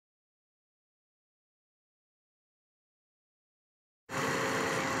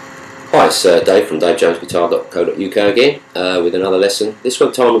Hi, it's Dave from davejonesguitar.co.uk again with another lesson. This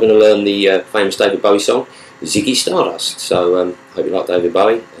one time we're going to learn the famous David Bowie song, Ziggy Stardust. So hope you like David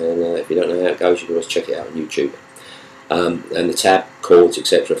Bowie, and if you don't know how it goes, you can always check it out on YouTube. And the tab, chords,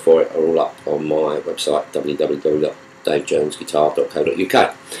 etc. for it are all up on my website,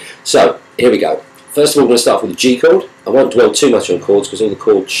 www.davejonesguitar.co.uk. So here we go. First of all, we're going to start with the G chord. I won't dwell too much on chords because all the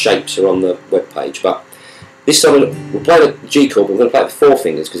chord shapes are on the web page, but this time we'll play the G chord, but we're going to play it with 4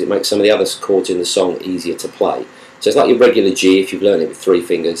 fingers because it makes some of the other chords in the song easier to play. So it's like your regular G if you've learned it with 3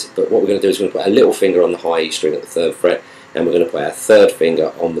 fingers, but what we're going to do is we're going to put a little finger on the high E string at the 3rd fret, and we're going to play our 3rd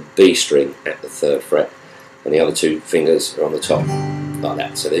finger on the B string at the 3rd fret, and the other 2 fingers are on the top, like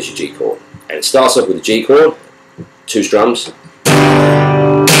that. So there's your G chord. And it starts off with the G chord, 2 strums,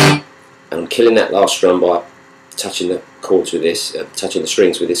 and I'm killing that last strum by touching the chords with this, touching the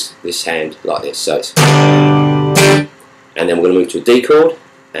strings with this hand like this. So it's, and then we're going to move to a D chord,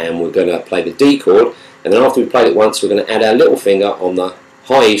 and we're going to play the D chord, and then after we've played it once, we're going to add our little finger on the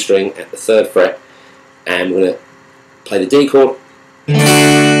high E string at the 3rd fret, and we're going to play the D chord,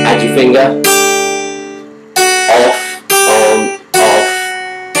 add your finger, off, on, off,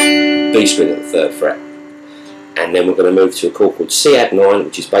 B string at the 3rd fret, and then we're going to move to a chord called C add 9,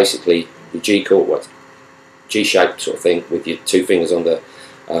 which is basically the G chord, what, G-shaped sort of thing, with your 2 fingers on the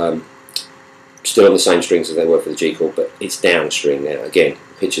still on the same strings as they were for the G chord, but it's down a string now. Again,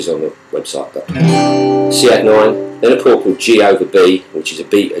 pictures on the website. But C add 9, then a chord called G over B, which is a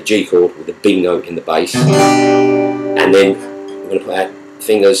G chord with a B note in the bass, and then we're going to put our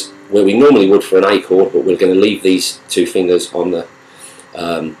fingers where we normally would for an A chord, but we're going to leave these 2 fingers on the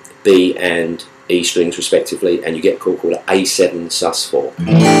B and E strings respectively, and you get a chord called an A7 sus4.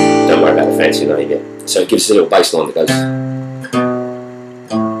 Don't worry about the fancy name yet. So it gives us a little bass line that goes.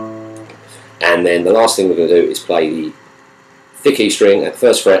 And then the last thing we're going to do is play the thick E string at the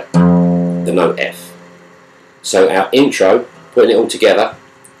 1st fret, the note F. So our intro, putting it all together,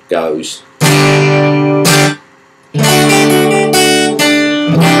 goes.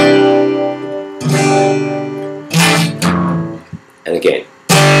 And again.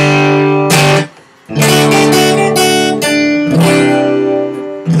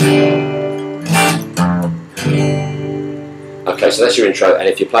 Okay, so that's your intro, and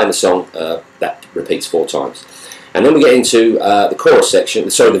if you're playing the song, that repeats 4 times. And then we get into the chorus section,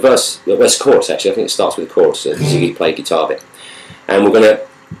 sorry, the verse chorus actually, I think it starts with the chorus, the Ziggy play guitar bit. And we've got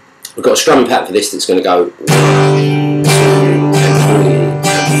a strumming pattern for this that's going to go 1, 2, and 3,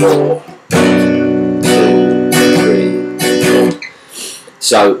 and 4, 2, 3, 4.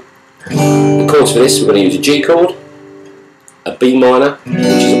 So the chords for this, we're going to use a G chord, a B minor, which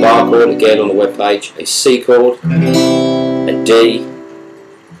is a bar chord, again on the web page, a C chord, a D,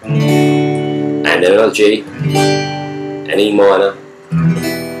 and then another G, an E minor,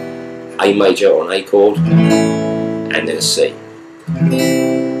 A major or an A chord, and then a C.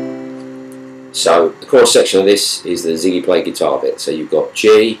 So the chorus section of this is the Ziggy play guitar bit. So you've got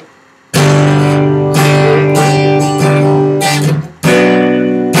G,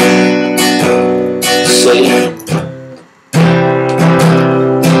 C,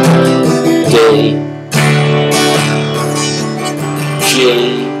 D, G,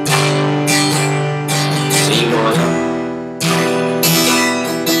 C minor,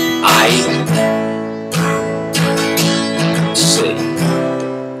 A, C.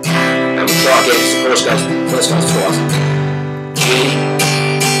 And we try again, so the first goes twice. G,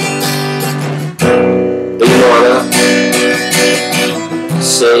 B minor,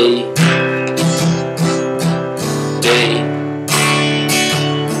 C, D,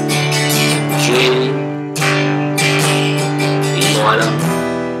 G, E minor,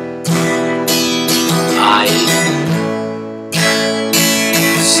 A,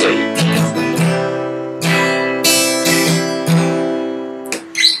 C.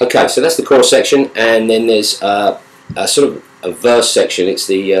 Okay, so that's the chorus section, and then there's a sort of a verse section. It's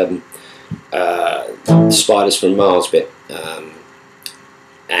the Spiders from Mars bit,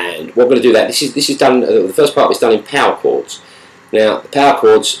 and we're going to do that. This is done. The first part is done in power chords. Now, the power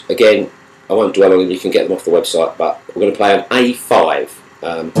chords, again, I won't dwell on them. You can get them off the website, but we're going to play an A5.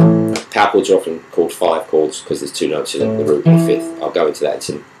 Power chords are often called 5 chords because there's 2 notes in it, the root and the 5th. I'll go into that in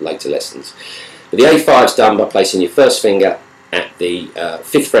some later lessons. But the A5 is done by placing your 1st finger at the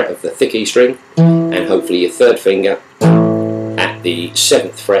 5th fret of the thick E string, and hopefully your 3rd finger at the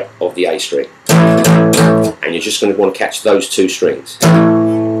 7th fret of the A string. And you're just going to want to catch those 2 strings.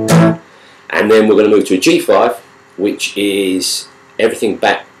 And then we're going to move to a G5, which is everything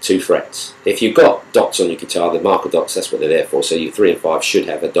back 2 frets. If you've got dots on your guitar, the marker dots, that's what they're there for, so your 3 and 5 should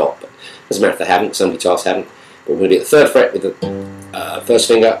have a dot, but it doesn't matter if they haven't, some guitars haven't. But we're going to be at the 3rd fret with the 1st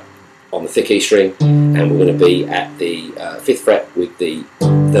finger on the thick E string, and we're going to be at the 5th fret with the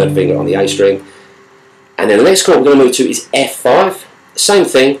 3rd finger on the A string. And then the next chord we're going to move to is F5. Same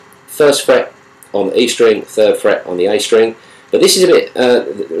thing, 1st fret on the E string, 3rd fret on the A string. But this is a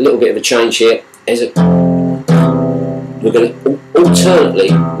little bit of a change here. We're going to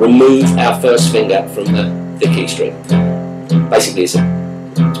alternately remove our 1st finger from the thick E string. Basically, it's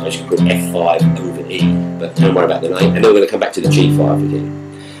basically called F5 over E, but don't worry about the name. And then we're going to come back to the G5 again.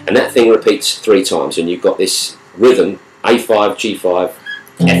 And that thing repeats 3 times, and you've got this rhythm, A5, G5,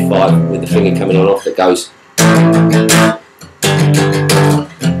 F5, with the finger coming on off that goes.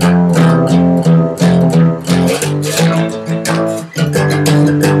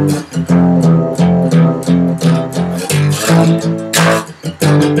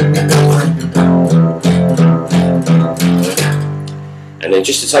 And then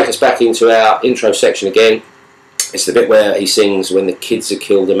just to take us back into our intro section again, it's the bit where he sings, "When the kids had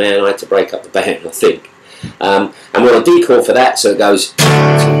killed a man, I had to break up the band," I think. And we're on a D chord for that, so it goes.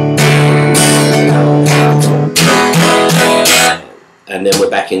 And then we're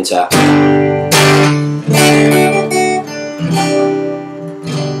back into.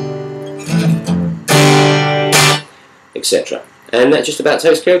 Etc. And that just about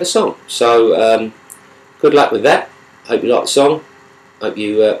takes care of the song. So good luck with that. Hope you like the song. Hope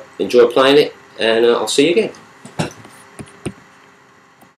you enjoy playing it, and I'll see you again.